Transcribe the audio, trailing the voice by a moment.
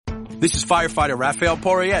This is firefighter Raphael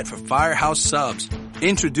Porriette for Firehouse Subs.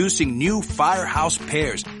 Introducing new Firehouse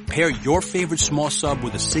Pairs. Pair your favorite small sub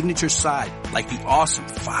with a signature side, like the awesome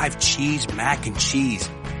 5-cheese mac and cheese.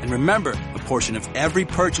 And remember, a portion of every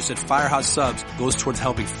purchase at Firehouse Subs goes towards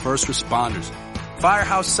helping first responders.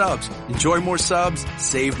 Firehouse Subs. Enjoy more subs,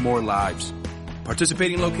 save more lives.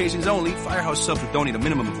 Participating locations only. Firehouse Subs will donate a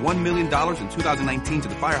minimum of $1 million in 2019 to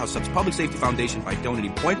the Firehouse Subs Public Safety Foundation by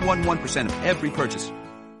donating 0.11% of every purchase.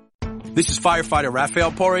 This is firefighter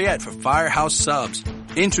Raphael Porriette for Firehouse Subs.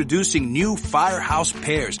 Introducing new Firehouse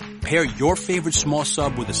Pairs. Pair your favorite small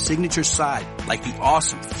sub with a signature side, like the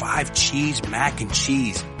awesome 5-cheese mac and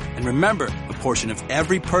cheese. And remember, a portion of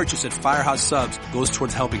every purchase at Firehouse Subs goes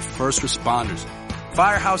towards helping first responders.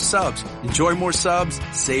 Firehouse Subs. Enjoy more subs,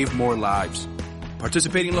 save more lives.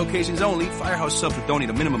 Participating locations only. Firehouse Subs will donate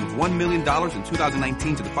a minimum of $1 million in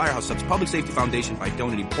 2019 to the Firehouse Subs Public Safety Foundation by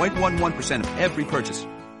donating 0.11% of every purchase.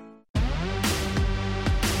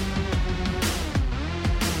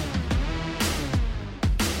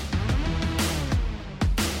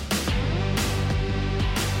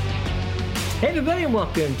 Hey everybody, and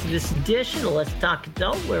welcome to this edition of Let's Talk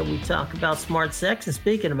Adult, where we talk about smart sex. And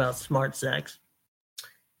speaking about smart sex,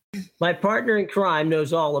 my partner in crime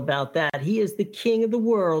knows all about that. He is the king of the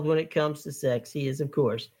world when it comes to sex. He is, of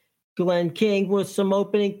course, Glenn King, with some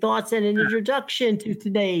opening thoughts and an introduction to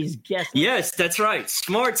today's guest. Yes, that's right.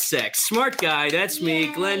 Smart sex. Smart guy. That's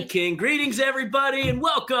me, Glenn King. Greetings, everybody, and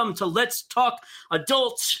welcome to Let's Talk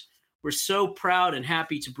Adults. We're so proud and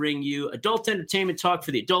happy to bring you adult entertainment talk for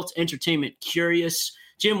the adult entertainment curious.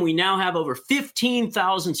 Jim, we now have over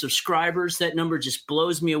 15,000 subscribers. That number just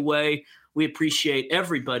blows me away. We appreciate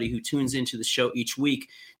everybody who tunes into the show each week.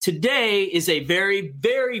 Today is a very,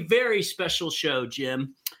 very, very special show,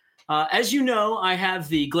 Jim. As you know, I have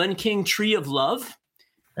the Glenn King Tree of Love.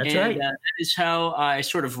 That's right. That is how I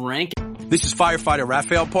sort of rank. This is firefighter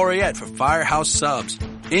Raphael Porriette for Firehouse Subs.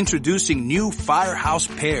 Introducing new Firehouse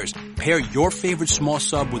Pairs. Pair your favorite small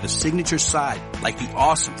sub with a signature side, like the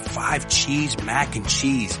awesome 5-cheese mac and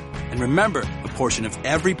cheese. And remember, a portion of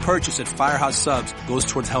every purchase at Firehouse Subs goes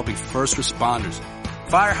towards helping first responders.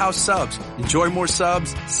 Firehouse Subs. Enjoy more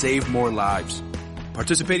subs, save more lives.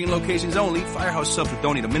 Participating locations only. Firehouse Subs will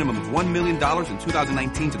donate a minimum of $1 million in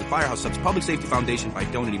 2019 to the Firehouse Subs Public Safety Foundation by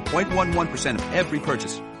donating 0.11% of every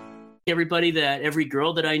purchase. Every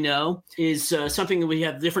girl that I know is something that we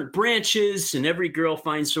have different branches, and every girl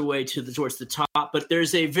finds her way towards the top. But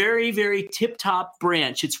there's a very, very tip-top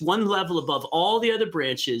branch. It's one level above all the other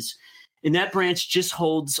branches, and that branch just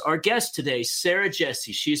holds our guest today, Sarah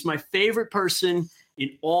Jessy. She's my favorite person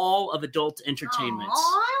in all of adult entertainment.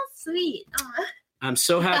 Aw, sweet. Aww. I'm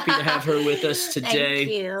so happy to have her with us today.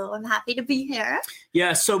 Thank you. I'm happy to be here.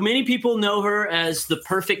 Yeah, so many people know her as the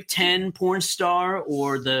Perfect 10 porn star,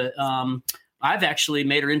 or I've actually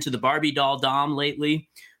made her into the Barbie doll Dom lately.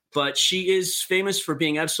 But she is famous for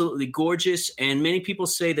being absolutely gorgeous, and many people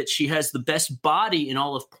say that she has the best body in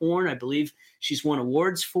all of porn. I believe she's won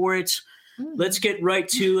awards for it. Let's get right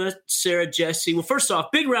to it, Sarah Jessy. Well, first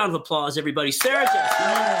off, big round of applause, everybody. Sarah Jessy.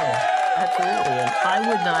 Yeah, absolutely. And I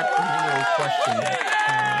would not in any way question that.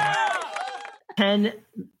 10,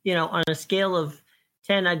 on a scale of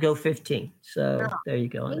 10, I'd go 15. So there you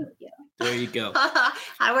go. Thank you. There you go.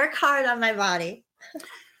 I work hard on my body.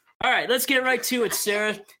 All right, let's get right to it,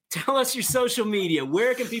 Sarah. Tell us your social media.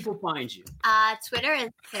 Where can people find you? Twitter is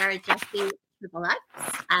Sarah Jessy XXX,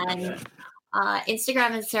 and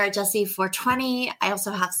Instagram is Sarah Jessy 420. I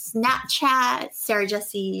also have Snapchat, Sarah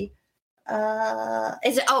Jessy. Fan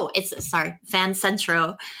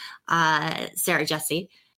Centro, Sarah Jessy.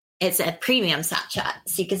 It's a premium Snapchat,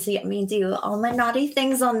 so you can see me do all my naughty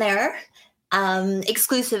things on there,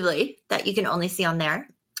 exclusively, that you can only see on there.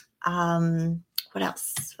 What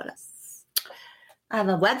else? I have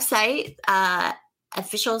a website,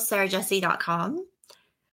 officialsarahjessy.com.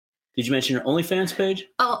 Did you mention your OnlyFans page?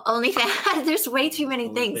 Oh, OnlyFans. There's way too many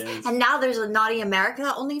things. OnlyFans. And now there's a Naughty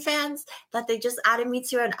America OnlyFans that they just added me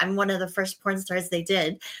to. And I'm one of the first porn stars they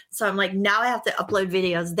did. So I'm like, now I have to upload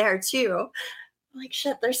videos there too. I'm like,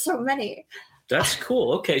 shit, there's so many. That's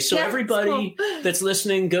cool. Okay, so Yeah, everybody that's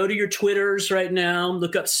listening, go to your Twitters right now.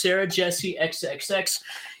 Look up Sarah Jessy XXX.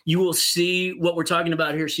 You will see what we're talking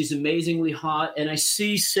about here. She's amazingly hot. And I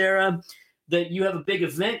see, Sarah, that you have a big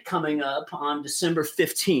event coming up on December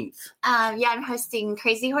 15th. I'm hosting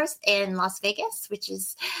Crazy Horse in Las Vegas, which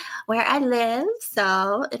is where I live.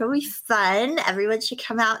 So it'll be fun. Everyone should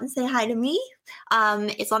come out and say hi to me.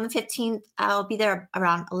 It's on the 15th. I'll be there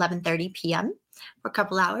around 11:30 p.m. for a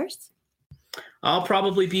couple hours. I'll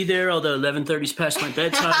probably be there, although 11:30 is past my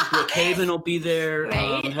bedtime. Brooke Haven will be there.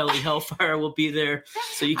 Right. Helly Hellfire will be there.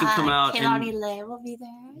 So you can come out. Kehlani Lay will be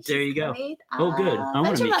there. There you go. Great. Oh, good. I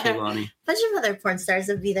want to meet Kehlani. A bunch of other porn stars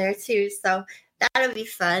will be there too. So that'll be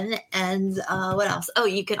fun. And what else? Oh,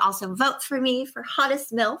 you can also vote for me for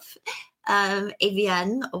Hottest MILF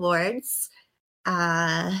AVN Awards.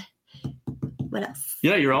 What else?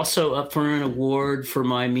 Yeah, you're also up for an award for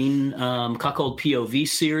my Mean Cuckold POV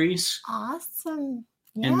series. Awesome.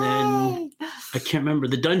 And then I can't remember.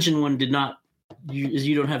 The dungeon one did not.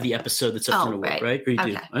 You don't have the episode that's up for an award, right? Or you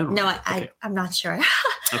do? I don't know. I'm not sure.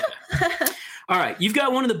 Okay. All right. You've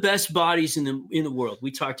got one of the best bodies in the world. We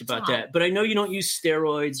talked about that. But I know you don't use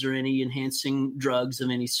steroids or any enhancing drugs of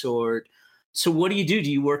any sort. So what do you do? Do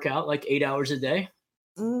you work out like 8 hours a day?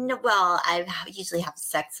 No, well, I usually have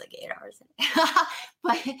sex like 8 hours a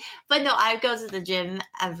day. but no, I go to the gym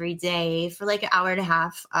every day for like an hour and a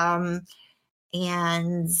half.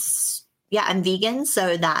 And yeah, I'm vegan,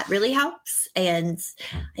 so that really helps. And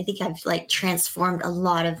I think I've like transformed a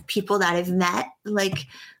lot of people that I've met, like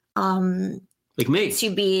me,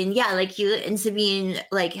 to being into being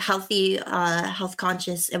like healthy, health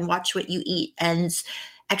conscious, and watch what you eat and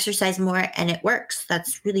exercise more, and it works.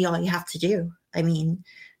 That's really all you have to do. I mean,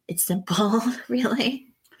 it's simple, really.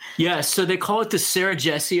 Yeah, so they call it the Sarah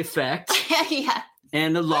Jessie effect. Yeah.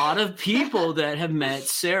 And a lot of people that have met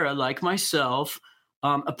Sarah, like myself,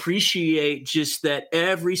 appreciate just that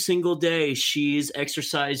every single day she's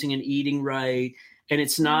exercising and eating right. And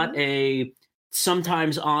it's not a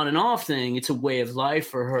sometimes on and off thing. It's a way of life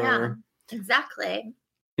for her. Yeah, exactly.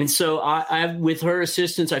 And so I with her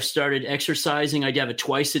assistance, I've started exercising. I have a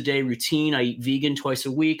twice a day routine. I eat vegan twice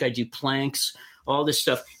a week. I do planks, all this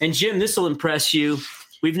stuff. And Jim, this will impress you.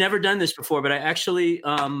 We've never done this before, but I actually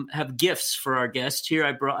have gifts for our guest here.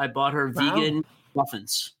 I bought her vegan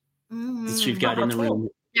muffins that we've got in the room.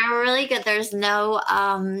 They're really good. There's no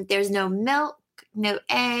milk, no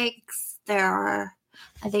eggs. There are,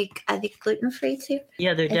 I think gluten-free too.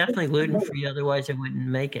 Yeah, they're definitely gluten-free. Otherwise, I wouldn't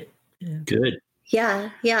make it. Yeah. Good. Yeah,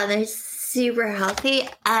 they're super healthy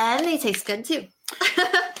and they taste good too.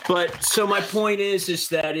 But so my point is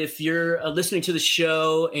that if you're listening to the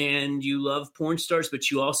show and you love porn stars,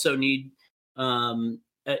 but you also need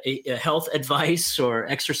a health advice or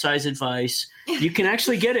exercise advice, you can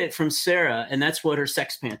actually get it from Sarah, and that's what her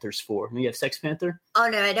Sex Panther's for. You have Sex Panther? Oh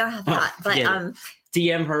no, I don't have that. But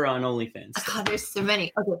DM her on OnlyFans. Oh, God, there's so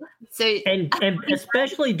many. Okay, so and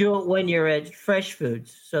especially do it when you're at Fresh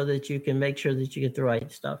Foods, so that you can make sure that you get the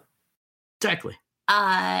right stuff. Exactly.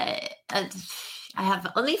 I have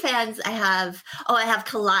OnlyFans. I have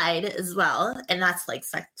Collide as well, and that's like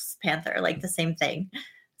Sex Panther, like the same thing.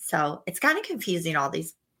 So it's kind of confusing. All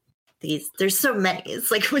these. There's so many.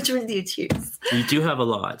 It's like, which one do you choose? You do have a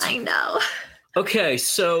lot. I know. Okay,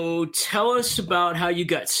 so tell us about how you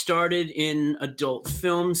got started in adult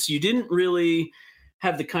films. You didn't really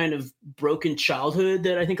have the kind of broken childhood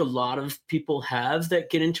that I think a lot of people have that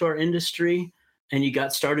get into our industry, and you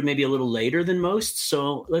got started maybe a little later than most.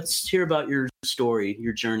 So let's hear about your story,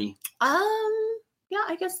 your journey. Yeah,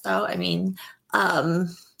 I guess so. I mean, I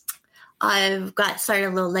got started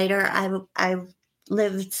a little later. I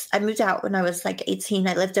moved out when I was like 18.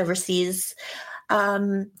 I lived overseas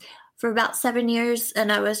for about 7 years,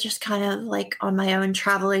 and I was just kind of like on my own,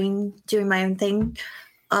 traveling, doing my own thing.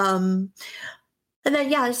 And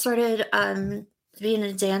then, I started being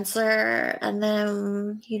a dancer, and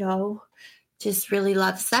then, just really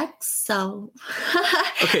love sex. So,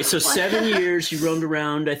 okay, so 7 years you roamed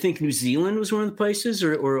around. I think New Zealand was one of the places,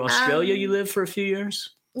 or Australia you lived for a few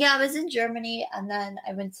years? Yeah, I was in Germany, and then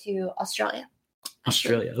I went to Australia.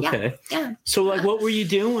 Australia, okay. Yeah. So, like, what were you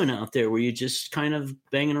doing out there? Were you just kind of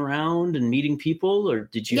banging around and meeting people, or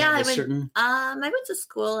did you have certain... I went to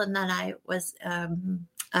school, and then I was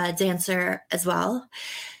a dancer as well.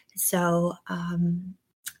 So,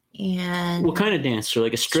 and... What kind of dancer?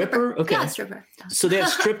 Like a stripper? Okay. Yeah, stripper. So they have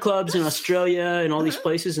strip clubs in Australia and all these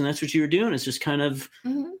places, and that's what you were doing. It's just kind of...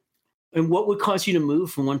 And what would cause you to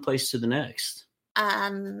move from one place to the next?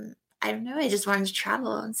 I don't know. I just wanted to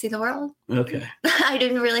travel and see the world. Okay. I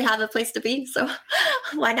didn't really have a place to be, so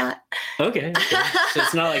why not? Okay. So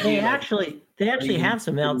it's not like they actually have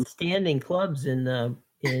some outstanding clubs in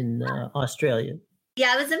Australia.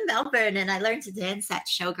 Yeah, I was in Melbourne, and I learned to dance at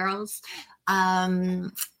Showgirls,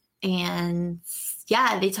 and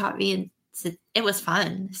they taught me. It was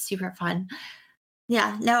fun, super fun.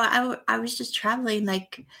 Yeah. No, I was just traveling.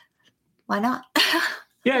 Like, why not?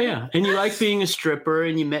 Yeah. And you like being a stripper,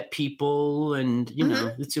 and you met people, and you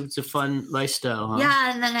know, it's a fun lifestyle, huh?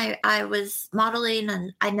 Yeah, and then I was modeling,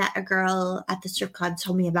 and I met a girl at the strip club,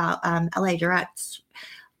 told me about LA Direct,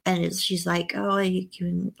 and she's like, oh, you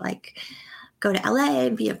can like go to LA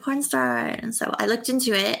and be a porn star. And so I looked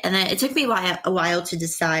into it, and then it took me a while to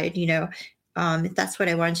decide, you know, if that's what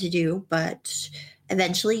I wanted to do. But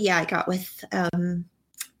eventually, yeah, I got with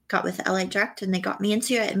LA Direct, and they got me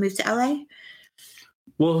into it and moved to LA.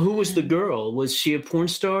 Well, who was the girl? Was she a porn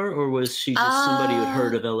star, or was she just somebody who had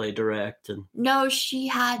heard of LA Direct? And no, she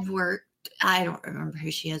had worked. I don't remember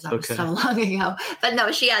who she is. That was so long ago. But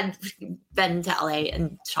no, she had been to LA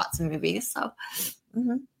and shot some movies. So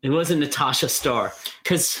it wasn't Natasha Starr,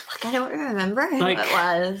 because I don't remember who it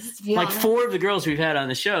was. Like 4 of the girls we've had on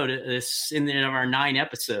the show in our 9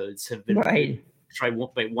 episodes have been tried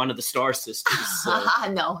by one of the Starr sisters. So.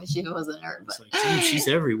 No, she wasn't her. But like, she's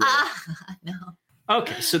everywhere. No.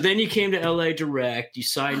 Okay, so then you came to LA Direct. You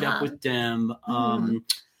signed up with them. And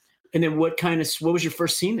then what was your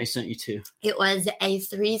first scene they sent you to? It was a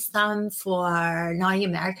threesome for Naughty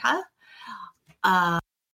America.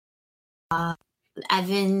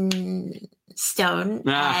 Evan Stone.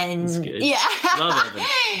 And that's good. Yeah. Love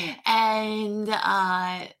Evan. And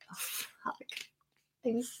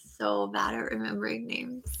I'm so bad at remembering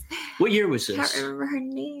names. What year was this? I can't remember her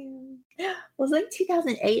name. It was like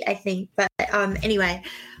 2008, I think. But anyway,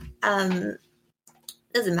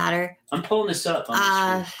 doesn't matter. I'm pulling this up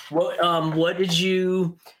on what did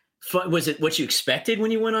you? Was it what you expected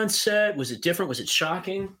when you went on set? Was it different? Was it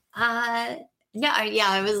shocking? No, yeah,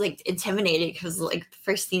 I was like intimidated because like the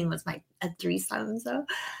first scene was a threesome. So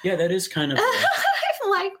yeah, that is kind of.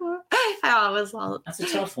 Like I was that's a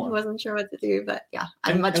tough one. I wasn't sure what to do, but yeah,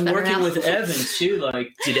 I'm much better working now. with Evan too. Like,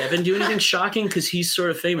 did Evan do anything shocking? Because he's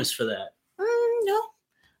sort of famous for that. No, I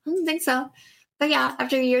don't think so. But yeah,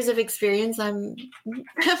 after years of experience, I'm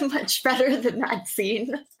much better than that scene.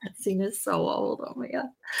 That scene is so old. Oh my god.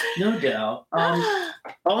 No doubt.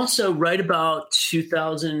 Also, right about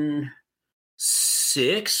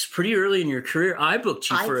 2006, pretty early in your career, I booked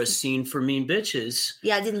you for a scene for Mean Bitches.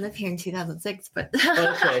 Yeah, I didn't live here in 2006, but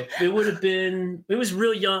okay, it was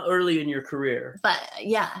real young, early in your career. But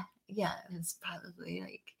yeah, it was probably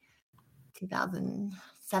like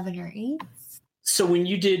 2007 or 8. So when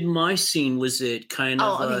you did my scene, was it kind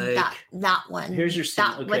of like that one? Here's your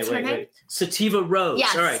scene. What's her name? Sativa Rose.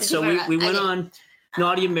 Yes, all right. Sativa So we went on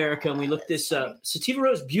Naughty America and we looked this up. Sativa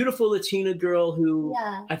Rose, beautiful Latina girl who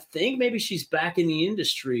I think maybe she's back in the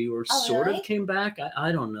industry or sort of came back.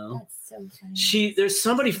 I don't know. That's so funny. There's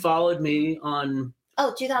somebody followed me on.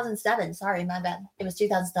 Oh, 2007. Sorry, my bad. It was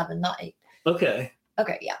 2007, not 8. Okay,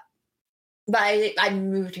 yeah. But I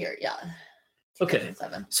moved here, yeah. Okay.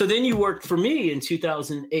 So then you worked for me in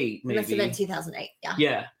 2008, maybe. It must have been 2008, yeah.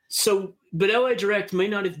 Yeah. So, but LA Direct may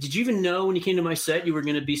not have, did you even know when you came to my set you were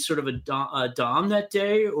going to be sort of a dom that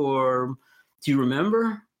day, or do you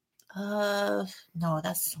remember? No,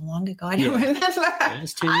 that's so long ago. I don't remember. Yeah,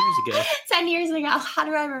 it's 10 years ago. 10 years ago. How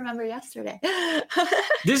do I remember yesterday?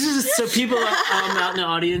 This is so people out in the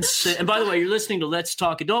audience. And by the way, you're listening to Let's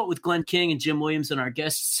Talk Adult with Glenn King and Jim Williams and our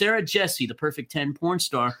guest, Sarah Jesse, the Perfect 10 porn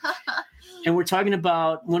star. And we're talking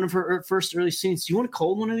about one of her first early scenes. Do you want to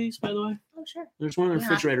cold one of these, by the way? Oh, sure. There's one in the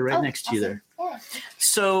refrigerator right next to you there. Yeah.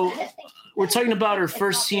 So we're talking about her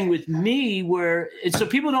first scene with me so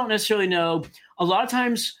people don't necessarily know. A lot of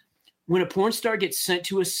times when a porn star gets sent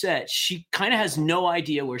to a set, she kind of has no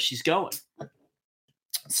idea where she's going.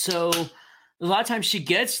 So a lot of times she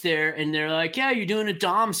gets there and they're like, yeah, you're doing a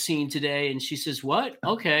dom scene today. And she says, what?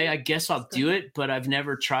 Okay, I guess I'll do it, but I've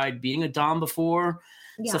never tried being a dom before.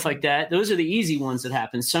 Stuff like that. Those are the easy ones that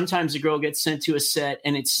happen. Sometimes a girl gets sent to a set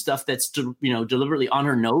and it's stuff that's deliberately on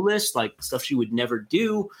her no list, like stuff she would never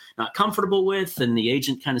do, not comfortable with, and the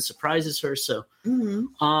agent kind of surprises her. So,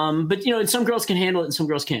 but and some girls can handle it and some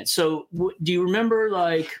girls can't. So, do you remember,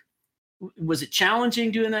 like, was it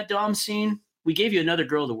challenging doing that dom scene? We gave you another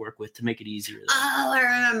girl to work with to make it easier. Oh, I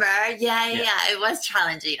remember. Yeah, it was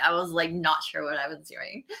challenging. I was like not sure what I was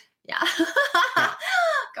doing. Yeah.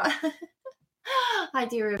 God. I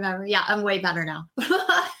do remember. Yeah, I'm way better now.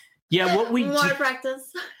 Yeah, more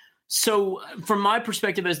practice. So from my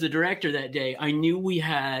perspective as the director that day, I knew we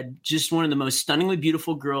had just one of the most stunningly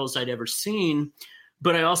beautiful girls I'd ever seen,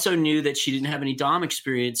 but I also knew that she didn't have any dom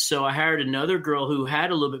experience. So I hired another girl who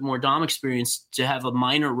had a little bit more dom experience to have a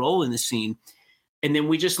minor role in the scene. And then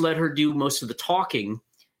we just let her do most of the talking.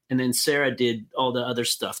 And then Sarah did all the other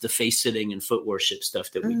stuff, the face sitting and foot worship stuff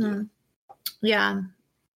that we do. Yeah.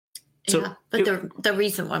 So yeah, but the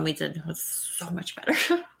recent one we did was so much better.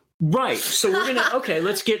 Right. So we're okay,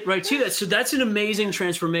 let's get right to that. So that's an amazing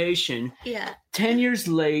transformation. Yeah. 10 years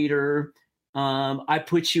later, I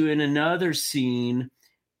put you in another scene.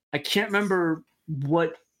 I can't remember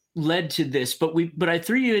what led to this, but I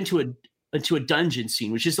threw you into a dungeon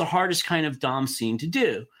scene, which is the hardest kind of dom scene to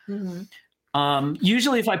do. Mm-hmm.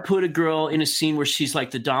 Usually if I put a girl in a scene where she's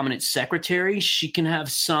like the dominant secretary, she can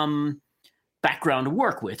have some background to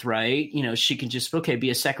work with, right? You know, she can just, be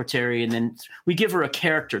a secretary, and then we give her a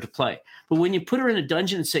character to play. But when you put her in a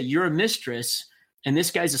dungeon and say, you're a mistress and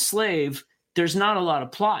this guy's a slave, there's not a lot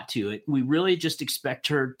of plot to it. We really just expect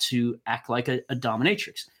her to act like a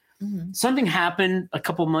dominatrix. Mm-hmm. Something happened a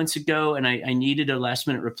couple months ago, and I needed a last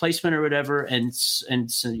minute replacement or whatever. And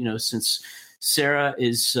so, you know, since Sarah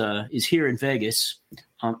is here in Vegas,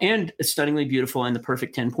 and stunningly beautiful and the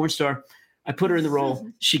perfect 10 porn star, I put her in the role.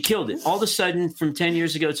 She killed it. All of a sudden, from 10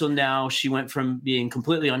 years ago till now, she went from being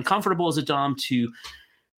completely uncomfortable as a dom to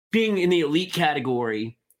being in the elite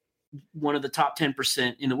category, one of the top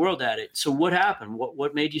 10% in the world at it. So what happened?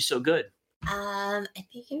 What made you so good? I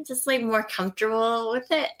think I'm just like more comfortable with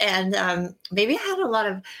it, and maybe I had a lot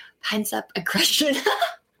of pent up aggression.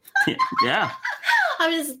 Yeah.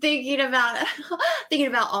 I'm just thinking about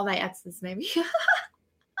all my exes, maybe.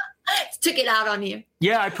 Took it out on you.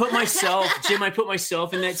 Yeah, I put myself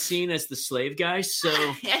in that scene as the slave guy, so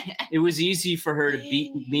it was easy for her to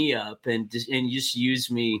beat me up and just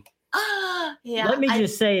use me. Yeah. Let me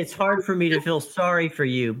just say, it's hard for me to feel sorry for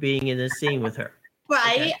you being in this scene with her.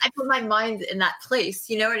 Right? Okay. I put my mind in that place.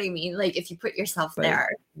 You know what I mean? Like, if you put yourself there,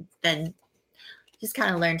 then just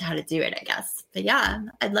kind of learned how to do it, I guess. But yeah,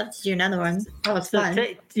 I'd love to do another one. Oh, it's fun.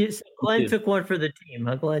 Glenn took one for the team,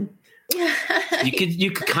 huh, Glenn?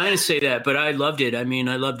 You could kind of say that, but I loved it. I mean,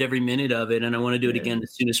 I loved every minute of it, and I want to do it again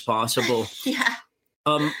as soon as possible. Yeah.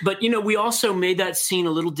 But, you know, we also made that scene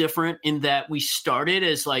a little different in that we started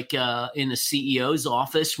as like in the CEO's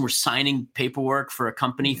office. We're signing paperwork for a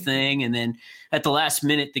company thing. And then at the last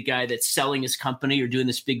minute, the guy that's selling his company or doing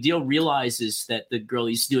this big deal realizes that the girl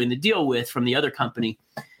he's doing the deal with from the other company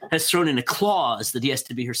has thrown in a clause that he has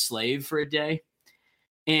to be her slave for a day.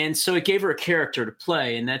 And so it gave her a character to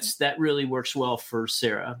play. And that really works well for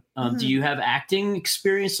Sarah. Do you have acting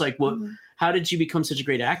experience? Like how did you become such a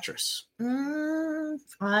great actress?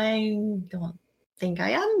 I don't think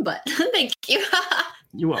I am, but thank you.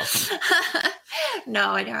 You're welcome.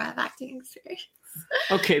 No, I don't have acting experience.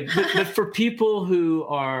 Okay, but for people who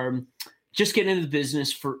are just getting into the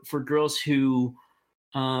business, for girls who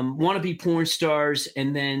want to be porn stars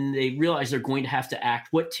and then they realize they're going to have to act,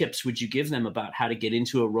 what tips would you give them about how to get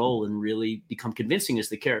into a role and really become convincing as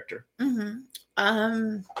the character? You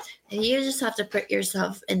just have to put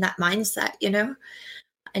yourself in that mindset, you know,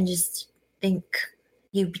 and just think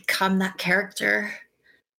you become that character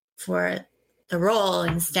for the role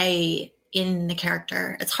and stay in the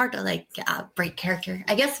character. It's hard to like break character.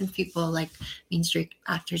 I guess when people like mainstream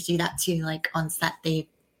actors do that too, like on set, they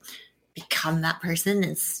become that person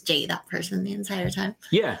and stay that person the entire time.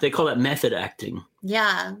 Yeah, they call that method acting.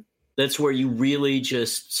 Yeah. That's where you really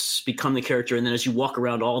just become the character, and then as you walk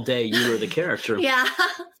around all day, you are the character. Yeah.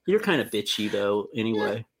 You're kind of bitchy though,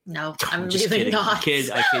 anyway. No, I'm just really kidding. not. I kid.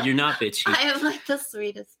 You're not bitchy. I am like the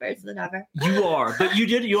sweetest person ever. You are, but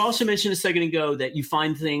you also mentioned a second ago that you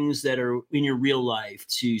find things that are in your real life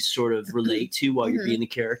to sort of relate to while you're being the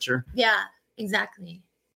character. Yeah, exactly.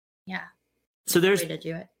 Yeah. So there's to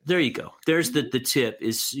do it. There you go. There's the tip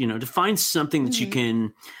is, you know, to find something that you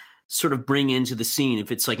can sort of bring into the scene.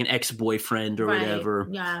 If it's like an ex-boyfriend or whatever,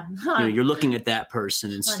 yeah, you know, you're looking at that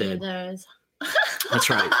person instead. That's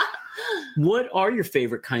right. What are your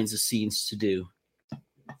favorite kinds of scenes to do?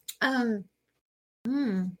 Yeah,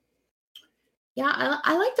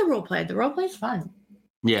 I like the role play. The role play is fun.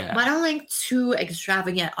 Yeah, but I don't like too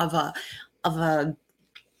extravagant of a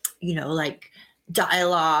you know, like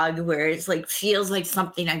dialogue where it's like feels like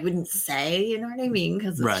something I wouldn't say, you know what I mean?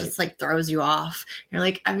 Because it just like throws you off. You're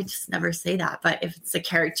like, I would just never say that. But if it's a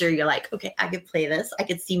character, you're like, okay, I could play this. I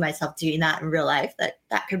could see myself doing that in real life.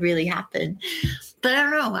 That could really happen. But I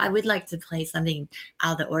don't know. I would like to play something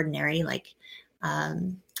out of the ordinary, like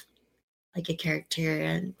a character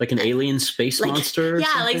and like an alien space monster.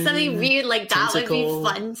 Yeah, like something weird like that would be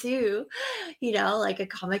fun too. You know, like a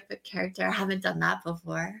comic book character. I haven't done that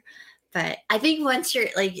before. But I think once you're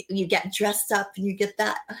like, you get dressed up and you get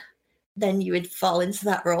that, then you would fall into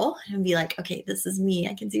that role and be like, okay, this is me.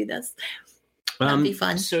 I can do this. That'd be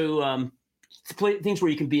fun. So things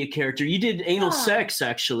where you can be a character. You did anal sex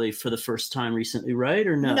actually for the first time recently, right?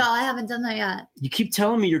 Or no? No, I haven't done that yet. You keep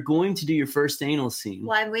telling me you're going to do your first anal scene.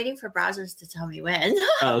 Well, I'm waiting for browsers to tell me when.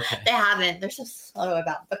 Oh, okay. They haven't. They're so slow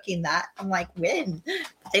about booking that. I'm like, when?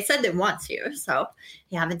 They said they want to, so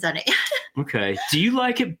they haven't done it yet. Okay. Do you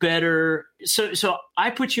like it better? So I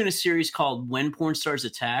put you in a series called When Porn Stars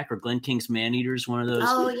Attack, or Glenn King's Maneaters, one of those.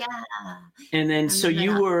 Oh yeah. And then so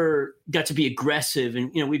you got to be aggressive,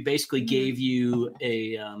 and we basically gave you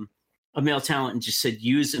a male talent and just said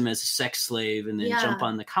use him as a sex slave and then jump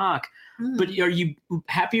on the cock. But are you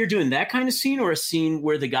happier doing that kind of scene, or a scene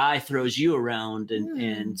where the guy throws you around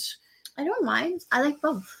and I don't mind. I like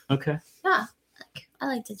both. Okay. Yeah. I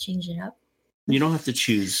like to change it up. You don't have to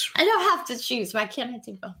choose. I don't have to choose. Why can't I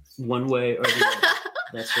do both? One way or the other.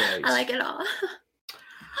 That's right. I like it all.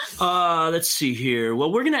 Let's see here.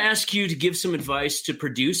 Well, we're going to ask you to give some advice to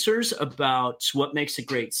producers about what makes a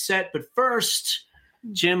great set. But first,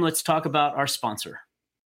 Jim, let's talk about our sponsor.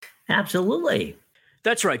 Absolutely.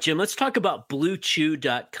 That's right, Jim. Let's talk about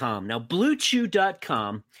BlueChew.com. Now,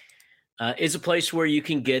 BlueChew.com is a place where you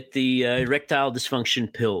can get the erectile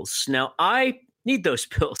dysfunction pills. Now, I need those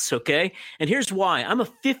pills, okay? And here's why. I'm a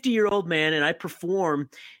 50-year-old man, and I perform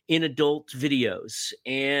in adult videos.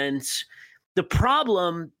 And the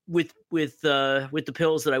problem with the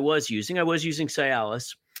pills that I was using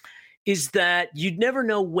Cialis, is that you'd never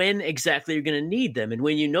know when exactly you're going to need them. And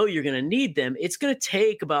when you know you're going to need them, it's going to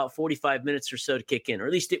take about 45 minutes or so to kick in, or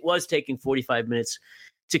at least it was taking 45 minutes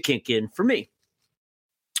to kick in for me.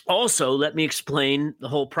 Also, let me explain the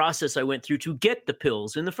whole process I went through to get the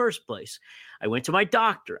pills in the first place. I went to my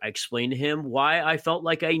doctor. I explained to him why I felt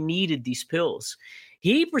like I needed these pills.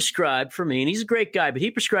 He prescribed for me, and he's a great guy, but he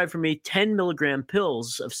prescribed for me 10 milligram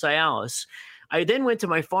pills of Cialis. I then went to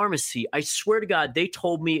my pharmacy. I swear to God, they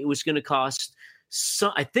told me it was going to cost,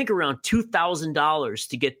 I think, around $2,000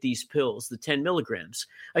 to get these pills, the 10 milligrams.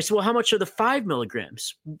 I said, well, how much are the 5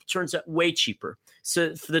 milligrams? Turns out way cheaper.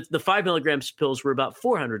 So for the 5 milligrams pills were about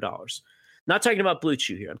 $400. Not talking about Blue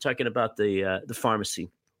Chew here. I'm talking about the pharmacy.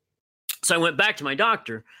 So I went back to my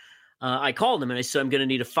doctor. I called him and I said, I'm going to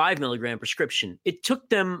need a 5 milligram prescription. It took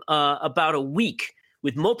them about a week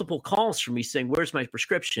with multiple calls from me saying, where's my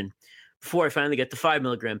prescription? Before I finally get the 5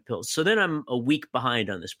 milligram pills. So then I'm a week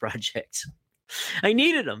behind on this project. I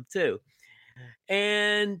needed them too.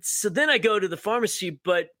 And so then I go to the pharmacy,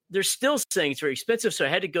 but they're still saying it's very expensive. So I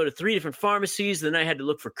had to go to 3 different pharmacies. Then I had to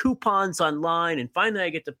look for coupons online, and finally I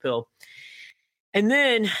get the pill. And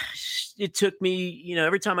then it took me,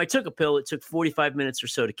 every time I took a pill, it took 45 minutes or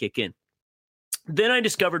so to kick in. Then I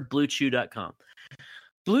discovered BlueChew.com.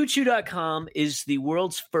 BlueChew.com is the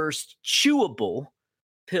world's first chewable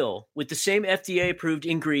pill with the same FDA-approved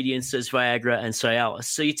ingredients as Viagra and Cialis.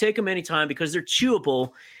 So you take them anytime because they're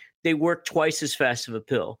chewable. They work twice as fast as a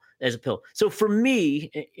pill. So for me,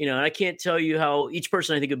 and I can't tell you how each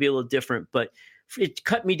person I think would be a little different, but it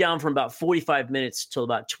cut me down from about 45 minutes till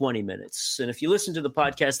about 20 minutes. And if you listen to the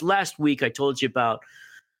podcast last week, I told you about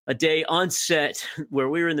a day on set where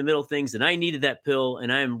we were in the middle of things and I needed that pill,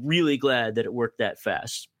 and I am really glad that it worked that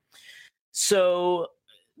fast. So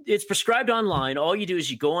it's prescribed online. All you do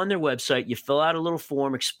is you go on their website, you fill out a little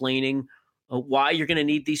form explaining why you're going to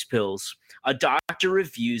need these pills. A doctor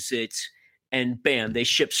reviews it, and bam, they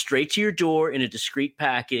ship straight to your door in a discreet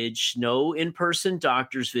package. No in-person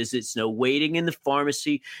doctor's visits, no waiting in the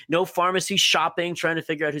pharmacy, no pharmacy shopping, trying to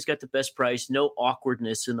figure out who's got the best price, no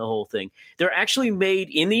awkwardness in the whole thing. They're actually made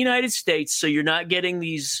in the United States, so you're not getting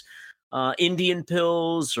these Indian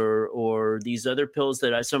pills or these other pills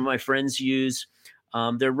that some of my friends use.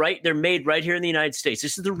 They're made right here in the United States.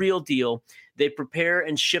 This is the real deal. They prepare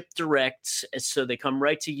and ship direct, so they come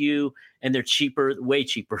right to you, and they're cheaper, way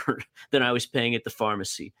cheaper than I was paying at the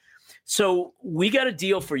pharmacy. So we got a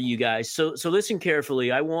deal for you guys. So listen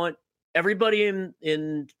carefully. I want everybody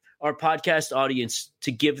in our podcast audience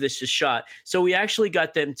to give this a shot. So we actually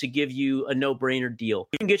got them to give you a no-brainer deal.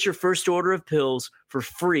 You can get your first order of pills for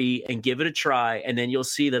free and give it a try, and then you'll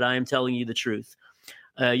see that I am telling you the truth.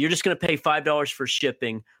 You're just going to pay $5 for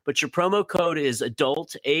shipping, but your promo code is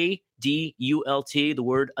ADULT, ADULT, the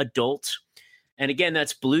word adult. And again,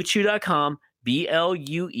 that's BlueChew.com,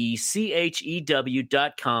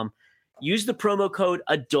 BlueChew.com. Use the promo code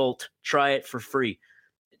ADULT. Try it for free.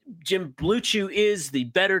 Jim, Blue Chew is the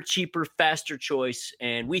better, cheaper, faster choice,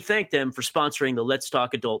 and we thank them for sponsoring the Let's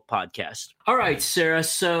Talk Adult podcast. All right, Sarah,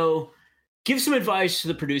 so give some advice to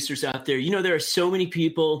the producers out there. You know, there are so many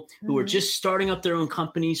people who are just starting up their own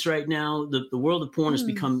companies right now. The world of porn has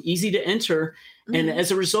become easy to enter. And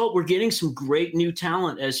as a result, we're getting some great new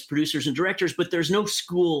talent as producers and directors, but there's no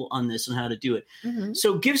school on this and how to do it.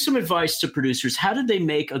 So give some advice to producers. How did they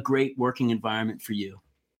make a great working environment for you?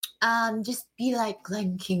 Just be like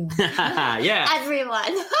Glenn King. Yeah.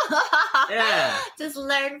 Everyone. Yeah. Just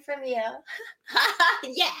learn from you.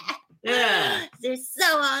 Yeah. Yeah. They're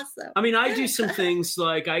so awesome. I mean, I do some things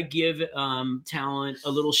like I give talent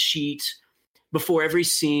a little sheet before every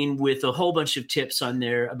scene with a whole bunch of tips on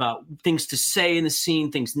there about things to say in the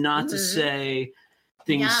scene, things not to say,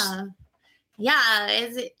 things. Yeah.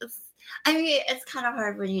 I mean, it's kind of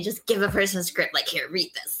hard when you just give a person a script, like, here,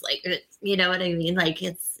 read this. Like, you know what I mean? Like,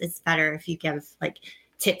 it's better if you give like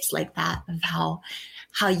tips like that of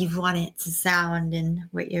how you want it to sound and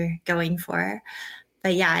what you're going for.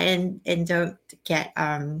 But yeah, and don't get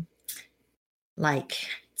like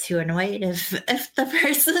too annoyed if the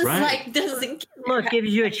person's like doesn't care. Well, it gives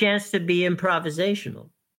you a chance to be improvisational.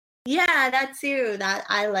 Yeah, that too. That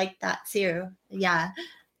I like that too. Yeah.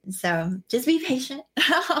 So just be patient.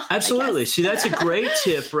 Absolutely. See, that's a great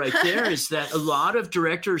tip right there, is that a lot of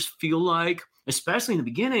directors feel like, especially in the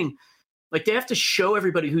beginning, like they have to show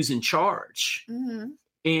everybody who's in charge.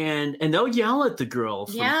 And they'll yell at the girl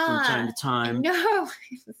from time to time. No.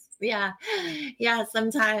 Yeah,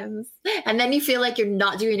 sometimes. And then you feel like you're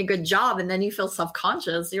not doing a good job, and then you feel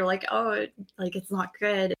self-conscious. You're like, oh, like it's not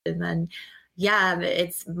good. And then,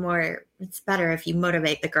 it's better if you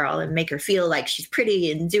motivate the girl and make her feel like she's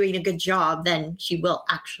pretty and doing a good job, then she will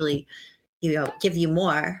actually, give you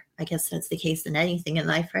more. I guess that's the case in anything in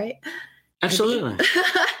life, right? Absolutely.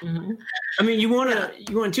 I mean, you want to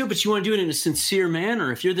do it, but you want to do it in a sincere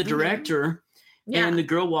manner. If you're the director and the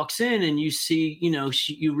girl walks in and you see,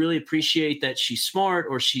 you really appreciate that she's smart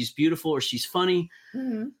or she's beautiful or she's funny,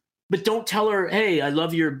 but don't tell her, hey, I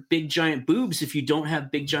love your big giant boobs if she doesn't have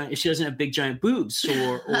big giant boobs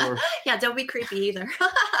or yeah, don't be creepy either.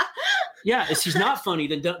 Yeah, if she's not funny,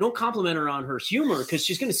 then don't compliment her on her humor because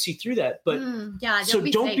she's going to see through that. But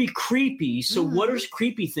don't be creepy. So what are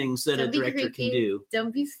creepy things that a director can do?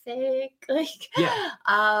 Don't be fake. Like,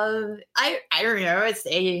 I don't know. I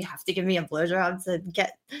say you have to give me a blowjob to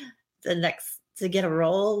get to get a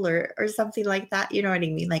role or something like that. You know what I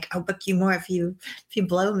mean? Like, I'll book you more if you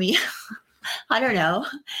blow me. I don't know.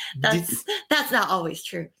 That's not always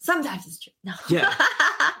true. Sometimes it's true. No. Yeah.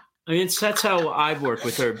 I mean, that's how I work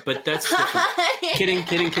with her, but that's different.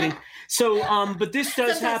 Kidding. So, but this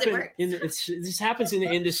does happen. This happens in the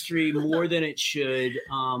industry more than it should,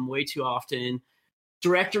 way too often.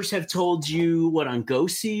 Directors have told you on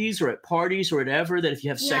go-sees or at parties or whatever that if you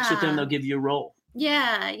have sex with them, they'll give you a role.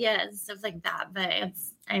 Yeah, stuff like that. But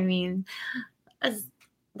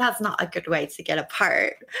that's not a good way to get a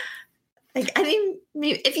part. Like, I mean,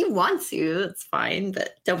 maybe if you want to, it's fine,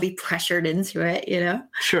 but don't be pressured into it,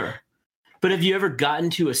 Sure. But have you ever gotten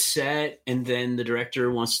to a set and then the director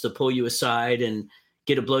wants to pull you aside and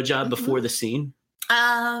get a blowjob before the scene?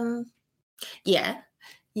 Yeah,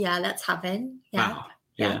 that's happened. Yeah. Wow.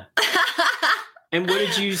 Yeah. And what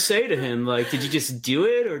did you say to him? Like, did you just do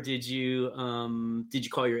it, or did you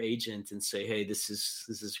call your agent and say, "Hey, this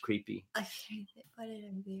is creepy"? What did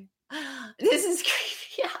I do? This is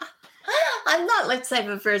creepy. Yeah. I'm not the type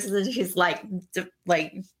of person who's like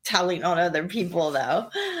telling on other people, though.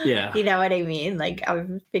 Yeah. You know what I mean? Like, I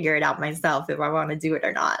would figure it out myself if I want to do it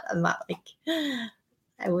or not. I'm not like,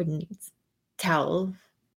 I wouldn't tell.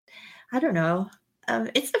 I don't know.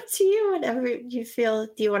 It's up to you, whatever you feel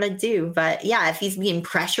you want to do. But yeah, if he's being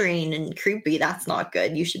pressuring and creepy, that's not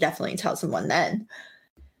good. You should definitely tell someone then.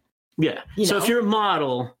 Yeah. So if you're a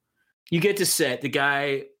model, you get to set, the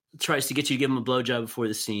guy tries to get you to give him a blowjob before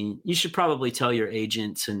the scene, you should probably tell your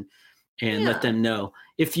agents and let them know.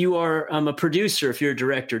 If you are a producer, if you're a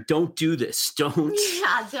director, don't do this. Don't do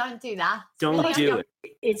that. Don't do it.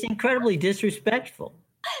 It's incredibly disrespectful.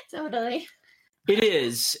 Totally. It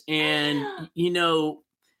is. And,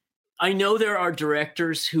 I know there are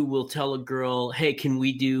directors who will tell a girl, hey, can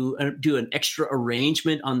we do an extra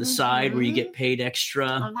arrangement on the side where you get paid extra?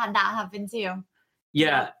 I've had that happen too.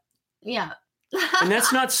 Yeah. Yeah. And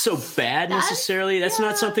that's not so bad necessarily. That's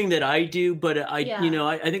not something that I do, but I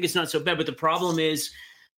think it's not so bad. But the problem is,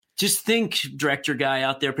 just think, director guy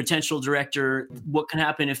out there, potential director, what can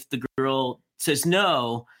happen if the girl says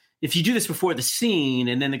no? If you do this before the scene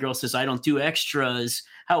and then the girl says, I don't do extras,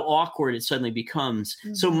 how awkward it suddenly becomes.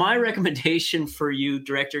 So my recommendation for you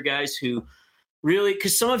director guys who Really?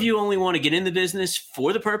 Because some of you only want to get in the business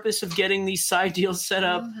for the purpose of getting these side deals set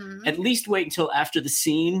up. At least wait until after the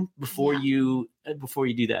scene before you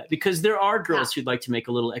do that. Because there are girls who'd like to make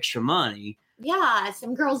a little extra money. Yeah,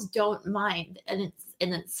 some girls don't mind, and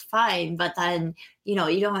it's fine. But then, you know,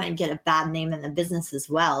 you don't want to get a bad name in the business as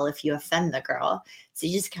well if you offend the girl. So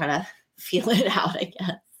you just kind of feel it out, I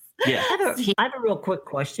guess. Yeah. I have a real quick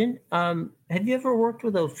question. Have you ever worked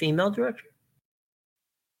with a female director?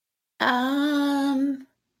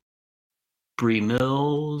 Bree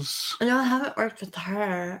Mills. No, I haven't worked with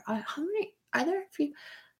her. How many are there?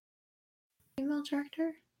 Female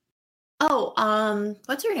director? Oh,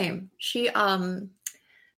 what's her name? She the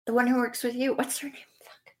one who works with you. What's her name?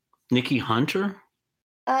 Fuck. Nikki Hunter.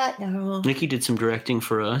 No. Nikki did some directing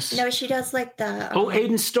for us. No, she does like the.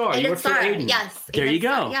 Aiden Starr. You worked for Aiden. Yes. There you go.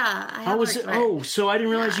 Starr. Yeah. How was it? Oh, so I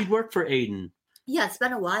didn't realize you'd work for Aiden. Yeah, it's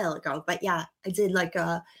been a while ago, but yeah, I did like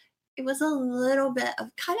it was a little bit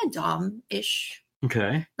of kind of Dom-ish.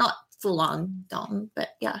 Okay. Not full on Dom,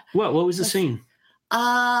 but yeah. What was the scene?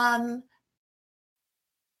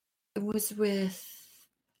 It was with,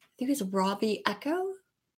 I think it was Robbie Echo.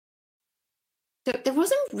 There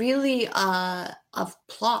wasn't really a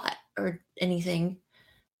plot or anything.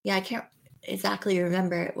 Yeah, I can't exactly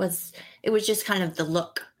remember. It was just kind of the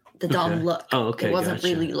look, the Dom look. Oh, okay. It wasn't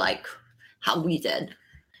really like how we did.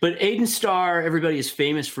 But Aiden Starr, everybody is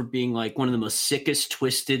famous for being like one of the most sickest,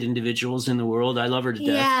 twisted individuals in the world. I love her to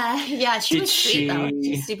death. Yeah, she was sweet though.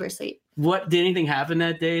 She's super sweet. Did anything happen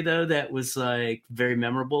that day though that was like very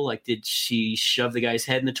memorable? Like, did she shove the guy's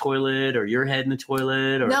head in the toilet or your head in the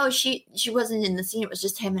toilet? Or? No, she wasn't in the scene. It was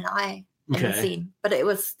just him and I in the scene. But it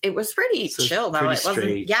was pretty chill though. Pretty It wasn't.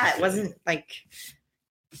 straight. Yeah, it wasn't like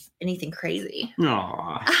anything crazy.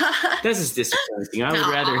 Aw, this is disappointing. I would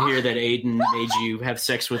rather hear that Aiden made you have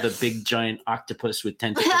sex with a big giant octopus with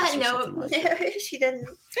tentacles. No, she didn't.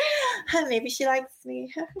 Maybe she likes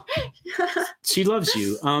me. She loves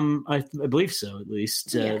you. I believe so, at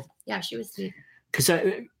least. Yeah, she was sweet.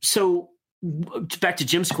 So back to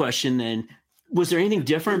Jim's question then. Was there anything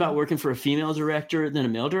different about working for a female director than a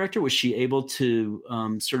male director? Was she able to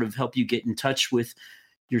sort of help you get in touch with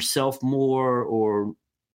yourself more, or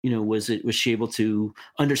was she able to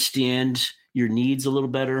understand your needs a little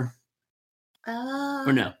better?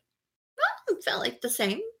 Or no? It felt like the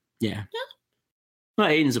same. Yeah. Well,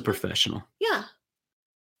 Aiden's a professional. Yeah.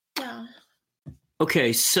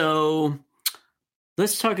 Okay, so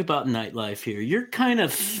let's talk about nightlife here. You're kind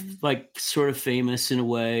of like sort of famous in a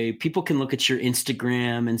way. People can look at your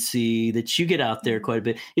Instagram and see that you get out there quite a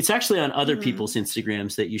bit. It's actually on other people's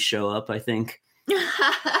Instagrams that you show up, I think.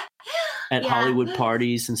 At Hollywood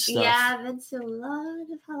parties and stuff. Yeah, I've been to a lot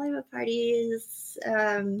of Hollywood parties.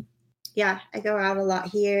 I go out a lot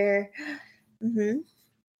here.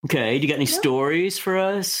 Okay, do you got any stories for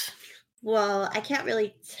us? Well, I can't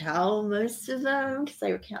really tell most of them because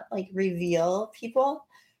I can't reveal people.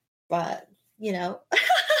 But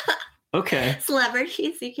Okay.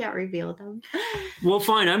 Celebrities, you can't reveal them. Well,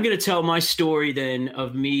 fine. I'm going to tell my story then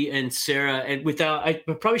of me and Sarah, and I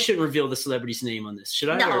probably shouldn't reveal the celebrity's name on this, should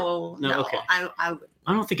I? No. Okay. I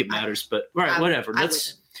don't think it matters, but all right, whatever.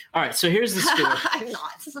 All right. So here's the story. I'm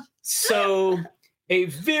not. So a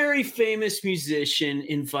very famous musician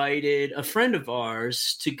invited a friend of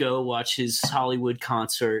ours to go watch his Hollywood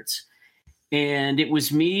concerts. And it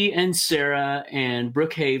was me and Sarah and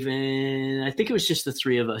Brookhaven. I think it was just the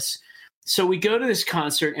three of us. So we go to this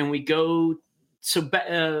concert and we go. So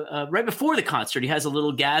right before the concert, he has a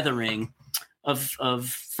little gathering of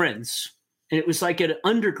friends. And it was like at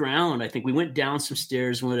underground. I think we went down some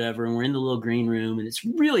stairs and whatever. And we're in the little green room. And it's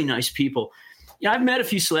really nice people. Yeah, I've met a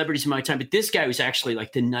few celebrities in my time, but this guy was actually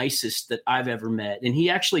like the nicest that I've ever met. And he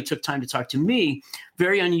actually took time to talk to me.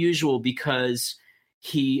 Very unusual because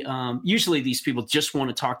he usually these people just want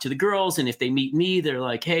to talk to the girls. And if they meet me, they're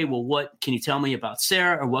like, hey, well, what can you tell me about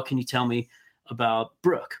Sarah? Or what can you tell me about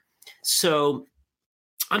Brooke? So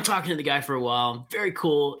I'm talking to the guy for a while. Very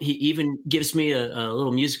cool. He even gives me a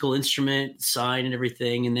little musical instrument sign and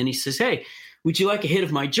everything. And then he says, hey, would you like a hit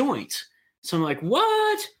of my joint? So I'm like,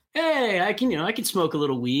 what? Hey, I can smoke a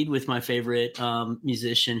little weed with my favorite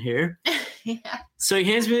musician here. Yeah. So he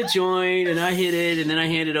hands me the joint and I hit it, and then I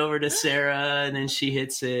hand it over to Sarah and then she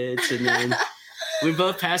hits it. And then we're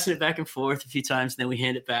both passing it back and forth a few times. And then we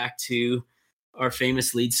hand it back to our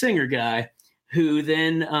famous lead singer guy, who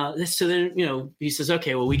then, he says,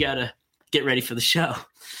 okay, well, we got to get ready for the show.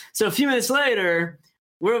 So a few minutes later,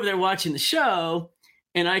 we're over there watching the show,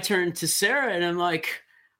 and I turn to Sarah and I'm like,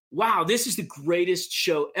 wow, this is the greatest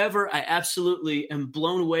show ever. I absolutely am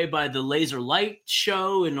blown away by the laser light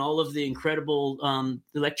show and all of the incredible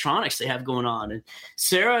electronics they have going on. And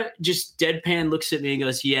Sarah just deadpan looks at me and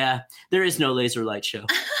goes, yeah, there is no laser light show.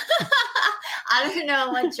 I don't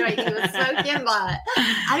know what joint he was smoking, but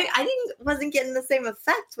I wasn't getting the same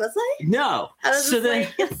effect, was I? No. I was so just then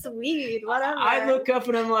like, it's weed, whatever. I look up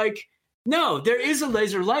and I'm like, no, there is a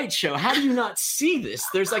laser light show. How do you not see this?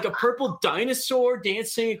 There's like a purple dinosaur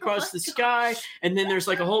dancing across the sky. And then there's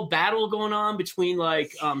like a whole battle going on between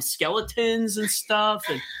like skeletons and stuff.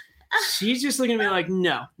 And she's just looking at me like,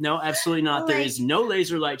 no, absolutely not. There is no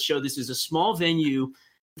laser light show. This is a small venue.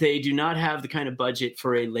 They do not have the kind of budget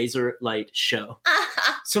for a laser light show.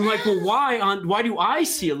 So I'm like, well, why do I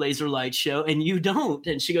see a laser light show and you don't?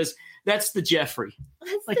 And she goes, that's the Jeffrey.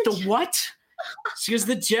 The what? She goes,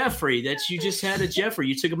 the Jeffrey, that you just had a Jeffrey.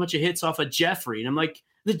 You took a bunch of hits off of Jeffrey. And I'm like,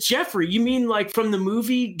 the Jeffrey? You mean like from the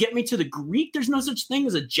movie Get Me to the Greek? There's no such thing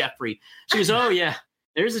as a Jeffrey. She goes, oh, yeah,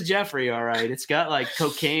 there's a Jeffrey. All right. It's got like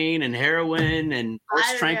cocaine and heroin and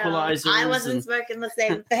horse tranquilizers. I wasn't smoking the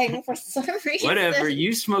same thing for some reason. Whatever.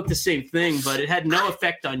 You smoked the same thing, but it had no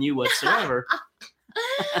effect on you whatsoever.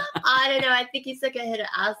 I don't know. I think he took a hit of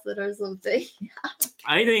acid or something.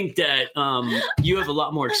 I think that you have a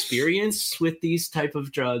lot more experience with these type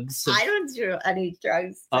of drugs. I don't do any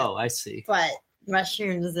drugs. Oh, I see. But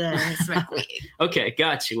mushrooms and smoke weed. Okay,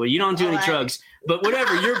 got you. Well, you don't do any drugs, but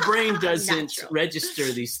whatever. Your brain doesn't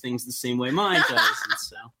register these things the same way mine does, and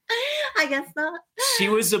so I guess not. She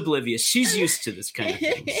was oblivious. She's used to this kind of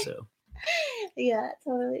thing, so. Yeah,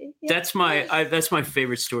 totally. Yeah. That's my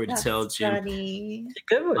favorite story to tell, Jim. Funny.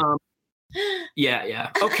 Good one.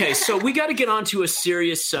 Yeah. Okay, so we got to get onto a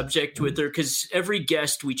serious subject with her because every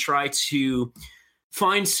guest we try to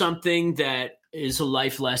find something that is a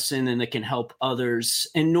life lesson and that can help others.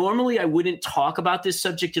 And normally I wouldn't talk about this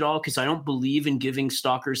subject at all because I don't believe in giving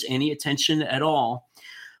stalkers any attention at all.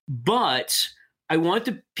 But I want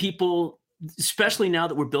the people, especially now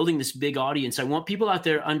that we're building this big audience, I want people out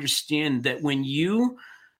there to understand that when you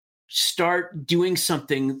start doing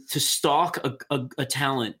something to stalk a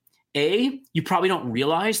talent, A, you probably don't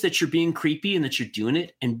realize that you're being creepy and that you're doing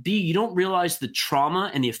it. And B, you don't realize the trauma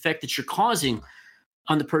and the effect that you're causing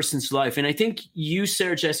on the person's life. And I think you,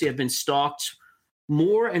 Sarah Jessie, have been stalked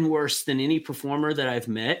more and worse than any performer that I've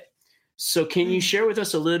met. So can you share with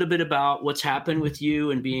us a little bit about what's happened with you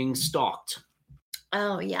and being stalked?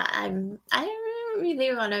 Oh, yeah. I don't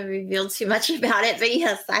really want to reveal too much about it, but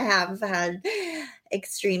yes, I have had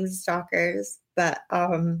extreme stalkers, but,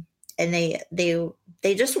 and they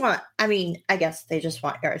just want, I guess they just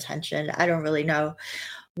want your attention. I don't really know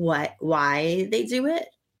why they do it.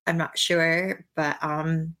 I'm not sure, but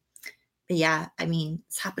yeah,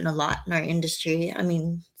 it's happened a lot in our industry.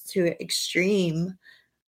 To extreme,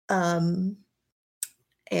 and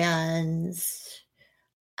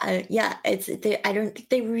I don't think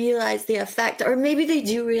they realize the effect, or maybe they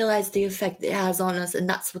do realize the effect it has on us, and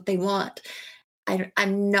that's what they want.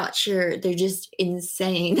 I'm not sure. They're just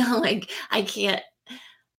insane. I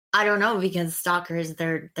don't know, because stalkers,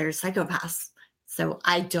 they're psychopaths. So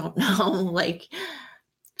I don't know,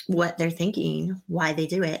 what they're thinking, why they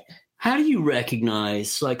do it. How do you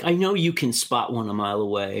recognize, I know you can spot one a mile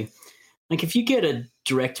away. If you get a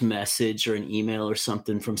direct message or an email or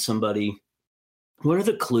something from somebody, what are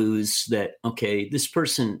the clues that, okay, this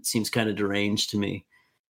person seems kind of deranged to me?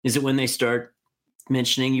 Is it when they start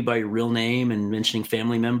mentioning you by your real name and mentioning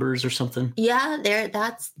family members or something? Yeah,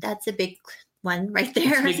 that's a big one right there.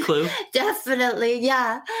 That's a big clue. Definitely,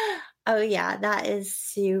 yeah. Oh, yeah, that is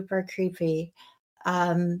super creepy.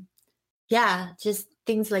 Yeah, just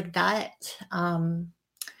things like that. And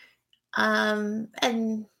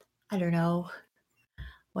I don't know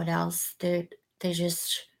what else. They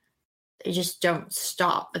just don't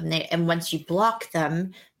stop, and once you block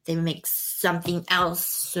them, they make something else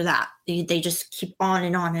so that they just keep on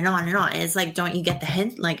and on and on and on. And it's don't you get the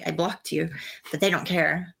hint? I blocked you, but they don't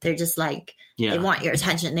care. They're just they want your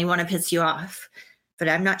attention. They want to piss you off, but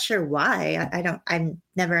I'm not sure why. I've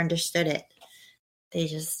never understood it. They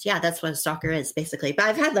just, that's what a stalker is, basically. But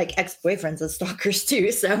I've had ex-boyfriends as stalkers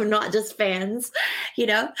too, so not just fans,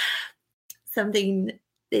 Something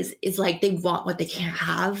is they want what they can't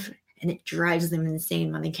have, and it drives them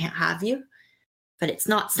insane when they can't have you. But it's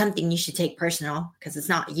not something you should take personal, because it's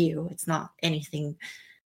not you. It's not anything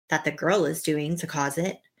that the girl is doing to cause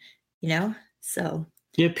it, So.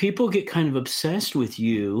 Yeah, people get kind of obsessed with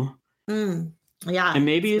you. Yeah. And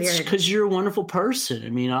maybe it's because you're a wonderful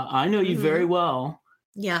person. I know you very well.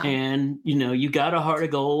 Yeah. And, you got a heart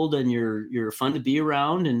of gold, and you're fun to be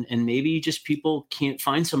around. And maybe just people can't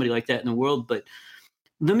find somebody like that in the world. But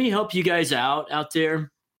let me help you guys out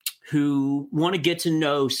there who want to get to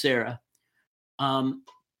know Sarah.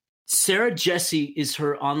 Sarah Jessy is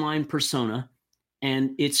her online persona,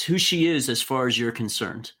 and it's who she is as far as you're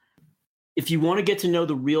concerned. If you want to get to know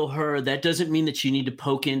the real her, that doesn't mean that you need to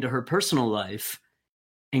poke into her personal life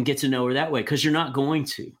and get to know her that way, because you're not going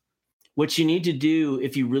to. What you need to do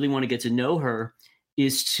if you really want to get to know her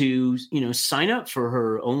is to, sign up for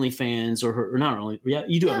her OnlyFans or not only. Yeah,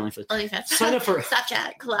 you do have OnlyFans. Sign up for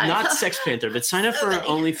Snapchat, Collide. Not Sex Panther, but sign up for her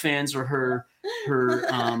OnlyFans or her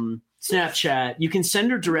Snapchat. You can send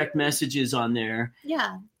her direct messages on there.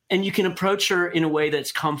 Yeah. And you can approach her in a way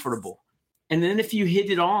that's comfortable. And then if you hit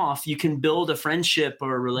it off, you can build a friendship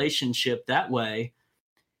or a relationship that way.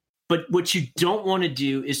 But what you don't want to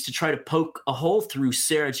do is to try to poke a hole through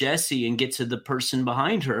Sarah Jessy and get to the person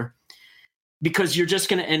behind her, because you're just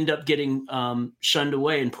going to end up getting shunned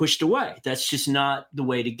away and pushed away. That's just not the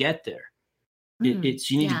way to get there. You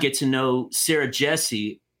need to get to know Sarah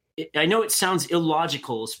Jessy. I know it sounds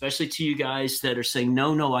illogical, especially to you guys that are saying,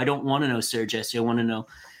 no, I don't want to know Sarah Jessy. I want to know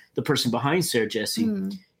the person behind Sarah Jessy.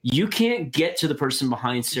 You can't get to the person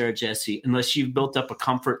behind Sarah Jessy unless you've built up a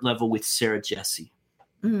comfort level with Sarah Jessy.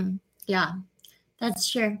 Yeah,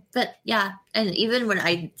 that's true. But yeah, and even when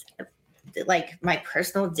I like my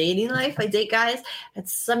personal dating life, I date guys,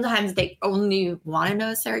 it's sometimes they only want to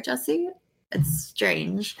know Sarah Jessy. It's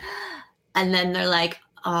strange. And then they're like,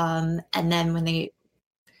 and then when I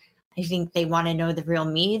think they want to know the real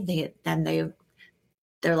me,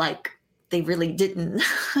 they're like, they really didn't.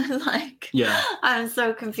 Like, yeah, I'm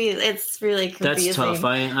so confused. It's really confusing. That's tough.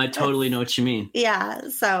 I totally know what you mean. Yeah.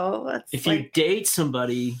 So if you date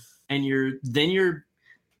somebody and you're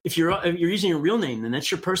using your real name, then that's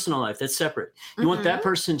your personal life. That's separate. You want that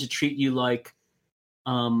person to treat you like,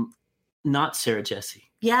 not Sarah Jessy.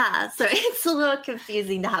 Yeah. So it's a little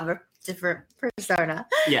confusing to have a different persona.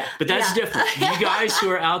 Yeah, but that's different. You guys who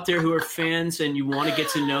are out there who are fans and you want to get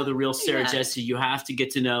to know the real Sarah Jessy, you have to get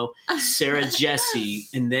to know Sarah Jessy,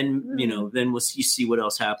 and then then you see what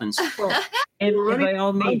else happens. Well, and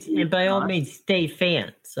by all means, stay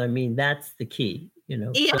fans. I mean, that's the key.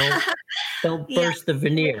 Don't burst the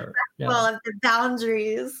veneer. Well, of the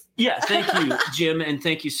boundaries. Yeah, thank you, Jim, and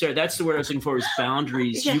thank you, Sarah. That's the word I was looking for, is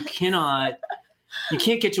boundaries. You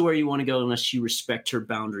can't get to where you want to go unless you respect her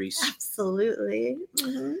boundaries. Absolutely.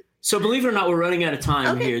 So believe it or not, we're running out of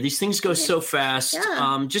time here. These things go so fast.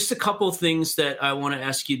 Yeah. Just a couple of things that I want to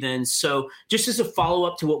ask you then. So just as a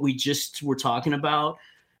follow-up to what we just were talking about,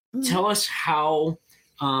 tell us how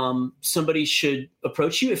somebody should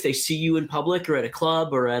approach you if they see you in public or at a club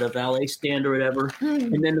or at a valet stand or whatever.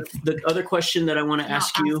 And then the other question that I want to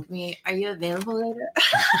ask you. Me, are you available later?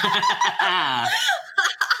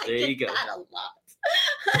 There you go. That a lot.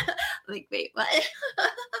 Like, wait, what?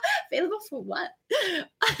 Available for what?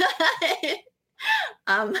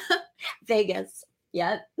 Vegas.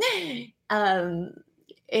 Yep.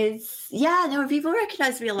 People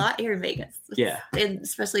recognize me a lot here in Vegas. And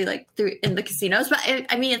especially like in the casinos. But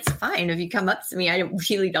I mean, it's fine if you come up to me. I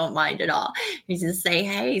really don't mind at all. You just say,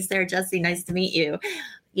 "Hey, Sarah Jessy, nice to meet you."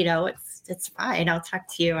 It's fine. I'll talk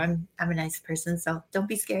to you. I'm a nice person, so don't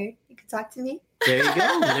be scared. You can talk to me. There you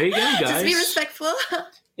go, guys. Just be respectful.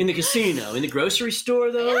 In the casino, in the grocery store,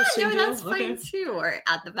 though. Yeah, that's fine too. Or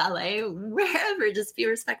at the valet, wherever. Just be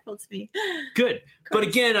respectful to me. Good. But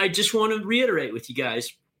again, I just want to reiterate with you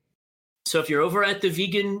guys. So if you're over at the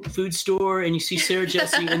vegan food store and you see Sarah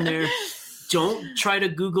Jessy in there, don't try to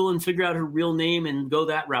Google and figure out her real name and go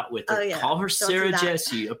that route with her. Call her Sarah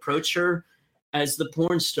Jessy. Approach her as the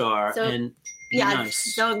porn star and be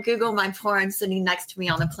nice. Don't Google my porn sitting next to me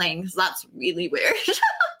on the plane, because that's really weird.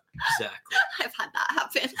 Exactly. I've had that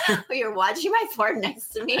happen. You're watching my porn next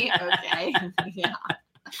to me. Okay.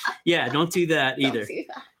 Yeah, don't do that either.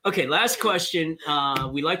 Okay, last question.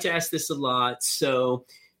 We like to ask this a lot. So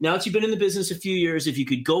now that you've been in the business a few years, if you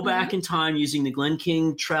could go back in time using the Glenn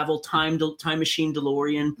King travel time machine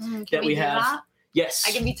DeLorean that we have. That? Yes.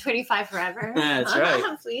 I can be 25 forever. That's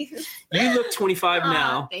right. Please. You look 25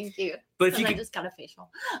 now. Thank you. But if I just got a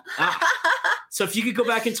facial. So if you could go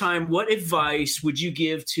back in time, what advice would you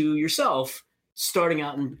give to yourself starting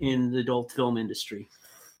out in the adult film industry?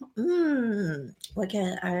 What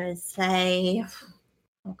can I say?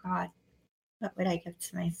 Oh God, what would I give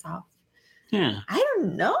to myself? Yeah. I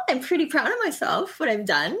don't know. I'm pretty proud of myself, what I've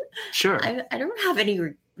done. Sure. I don't have any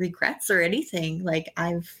regrets or anything. Like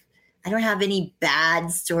I don't have any bad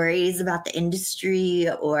stories about the industry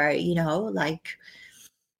or,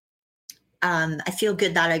 I feel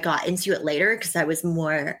good that I got into it later because I was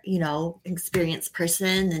more, experienced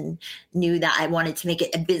person and knew that I wanted to make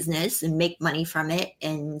it a business and make money from it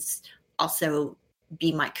and also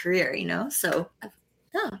be my career, So,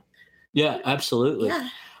 Yeah, absolutely. Yeah.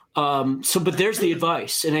 But there's the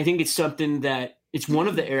advice. And I think it's something that it's one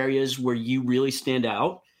of the areas where you really stand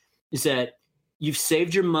out is that you've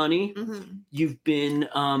saved your money. Mm-hmm. You've been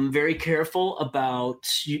very careful about,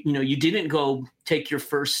 you didn't go take your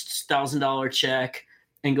first $1,000 check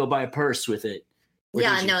and go buy a purse with it.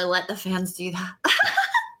 Yeah, no, let the fans do that.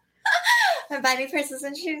 And buy me purses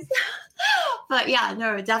and shoes. But yeah,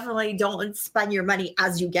 no, definitely don't spend your money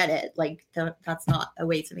as you get it. Like, that's not a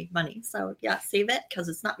way to make money. So yeah, save it because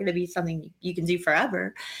it's not going to be something you can do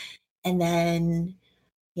forever. And then,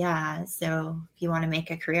 yeah, so if you want to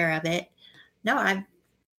make a career of it, no,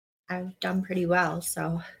 I've done pretty well.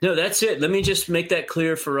 So no, that's it. Let me just make that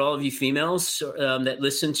clear for all of you females that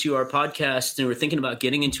listen to our podcast and we're thinking about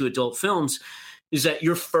getting into adult films, is that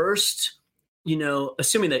your first,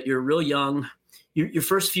 assuming that you're real young, your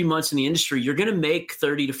first few months in the industry, you're going to make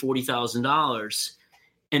 $30,000 to $40,000.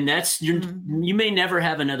 And that's, you may never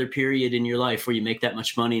have another period in your life where you make that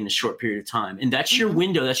much money in a short period of time. And that's your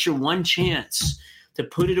window. That's your one chance to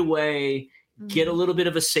put it away, get a little bit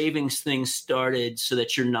of a savings thing started so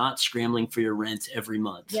that you're not scrambling for your rent every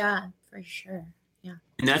month. Yeah, for sure. Yeah.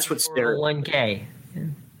 And that's what's there. 401k.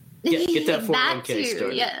 Yeah, get that 401k that too,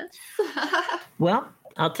 started. Yes. Well,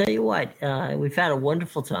 I'll tell you what, we've had a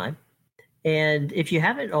wonderful time. And if you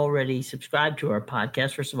haven't already subscribed to our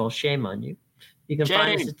podcast, first of all, shame on you. You can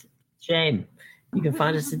find us You can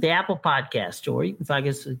find us at the Apple Podcast, or you can find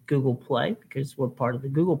us at Google Play because we're part of the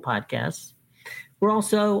Google Podcasts. We're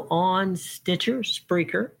also on Stitcher,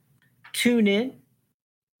 Spreaker, TuneIn.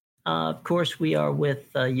 Of course, we are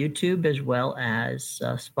with YouTube as well as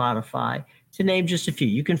Spotify, to name just a few.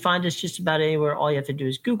 You can find us just about anywhere. All you have to do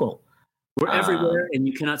is Google. We're everywhere, and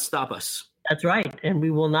you cannot stop us. That's right, and we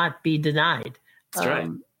will not be denied. That's right.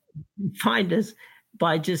 Find us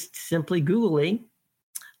by just simply Googling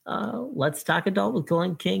Let's Talk Adult with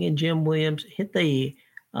Glenn King and Jim Williams. Hit the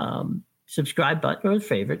subscribe button or the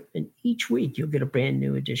favorite, and each week you'll get a brand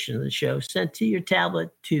new edition of the show sent to your tablet,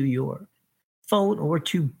 to your phone, or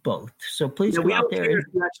to both. So please go out there. If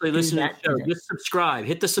you actually listen to the show, just subscribe.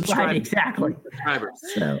 Hit the subscribe. Right, exactly.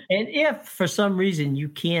 So, and if for some reason you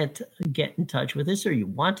can't get in touch with us or you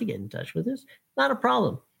want to get in touch with us, not a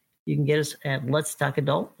problem. You can get us at Let's Talk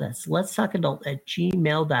Adult. That's Let's Talk Adult at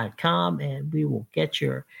gmail.com, and we will get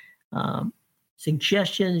your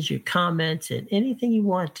suggestions, your comments, and anything you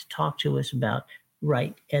want to talk to us about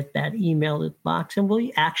right at that email box, and we'll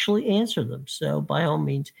actually answer them. So by all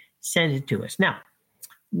means, send it to us. Now,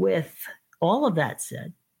 with all of that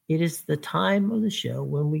said, it is the time of the show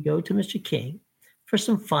when we go to Mr. King for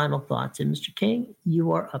some final thoughts. And Mr. King,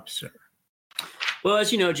 you are up, sir. Well,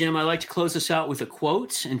 as you know, Jim, I like to close this out with a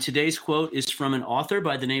quote. And today's quote is from an author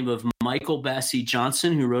by the name of Michael Bassey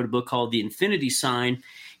Johnson, who wrote a book called The Infinity Sign.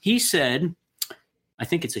 He said, I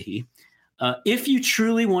think it's a he, if you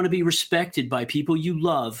truly want to be respected by people you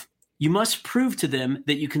love, you must prove to them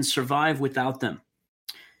that you can survive without them.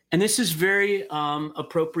 And this is very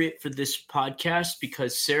appropriate for this podcast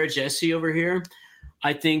because Sarah Jesse over here,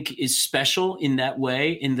 I think, is special in that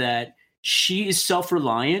way, in that she is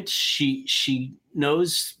self-reliant. She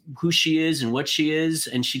knows who she is and what she is,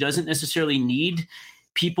 and she doesn't necessarily need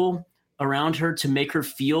people around her to make her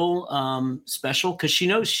feel special because she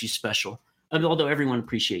knows she's special. Although everyone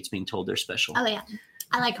appreciates being told they're special. Oh, yeah.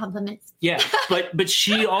 I like compliments. Yeah, but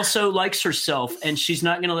she also likes herself, and she's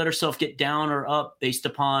not going to let herself get down or up based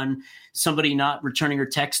upon somebody not returning her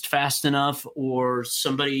text fast enough or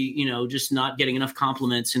somebody, just not getting enough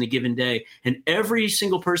compliments in a given day. And every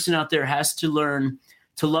single person out there has to learn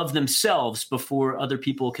to love themselves before other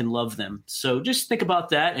people can love them. So just think about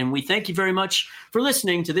that. And we thank you very much for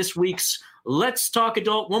listening to this week's Let's Talk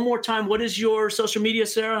Adult. One more time, what is your social media,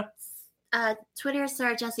 Sarah? Twitter,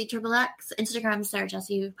 Sarah Jesse XXX. Instagram, Sarah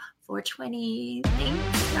Jesse 420.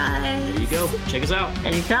 Thanks, guys. There you go. Check us out.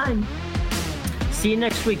 Anytime. See you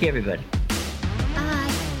next week, everybody.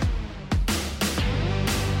 Bye.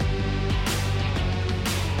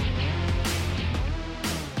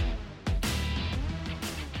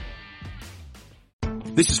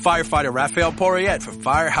 This is firefighter Raphael Porriette for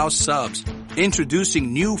Firehouse Subs.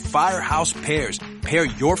 Introducing new Firehouse Pairs. Pair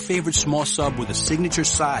your favorite small sub with a signature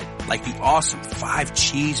side, like the awesome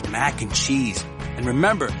 5-cheese mac and cheese. And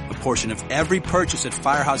remember, a portion of every purchase at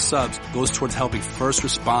Firehouse Subs goes towards helping first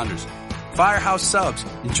responders. Firehouse Subs.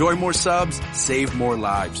 Enjoy more subs, save more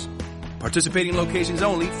lives. Participating locations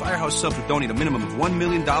only. Firehouse Subs will donate a minimum of $1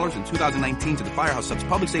 million in 2019 to the Firehouse Subs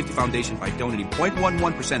Public Safety Foundation by donating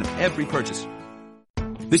 0.11% of every purchase.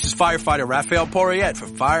 This is firefighter Raphael Porriette for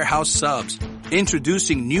Firehouse Subs.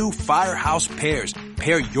 Introducing new Firehouse Pairs.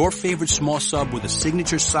 Pair your favorite small sub with a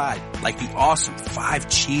signature side, like the awesome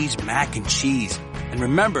 5-cheese mac and cheese. And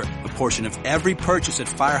remember, a portion of every purchase at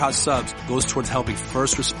Firehouse Subs goes towards helping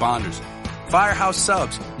first responders. Firehouse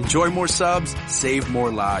Subs. Enjoy more subs, save more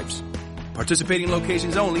lives. Participating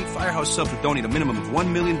locations only. Firehouse Subs will donate a minimum of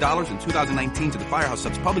 $1 million in 2019 to the Firehouse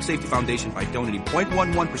Subs Public Safety Foundation by donating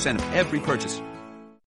 0.11% of every purchase.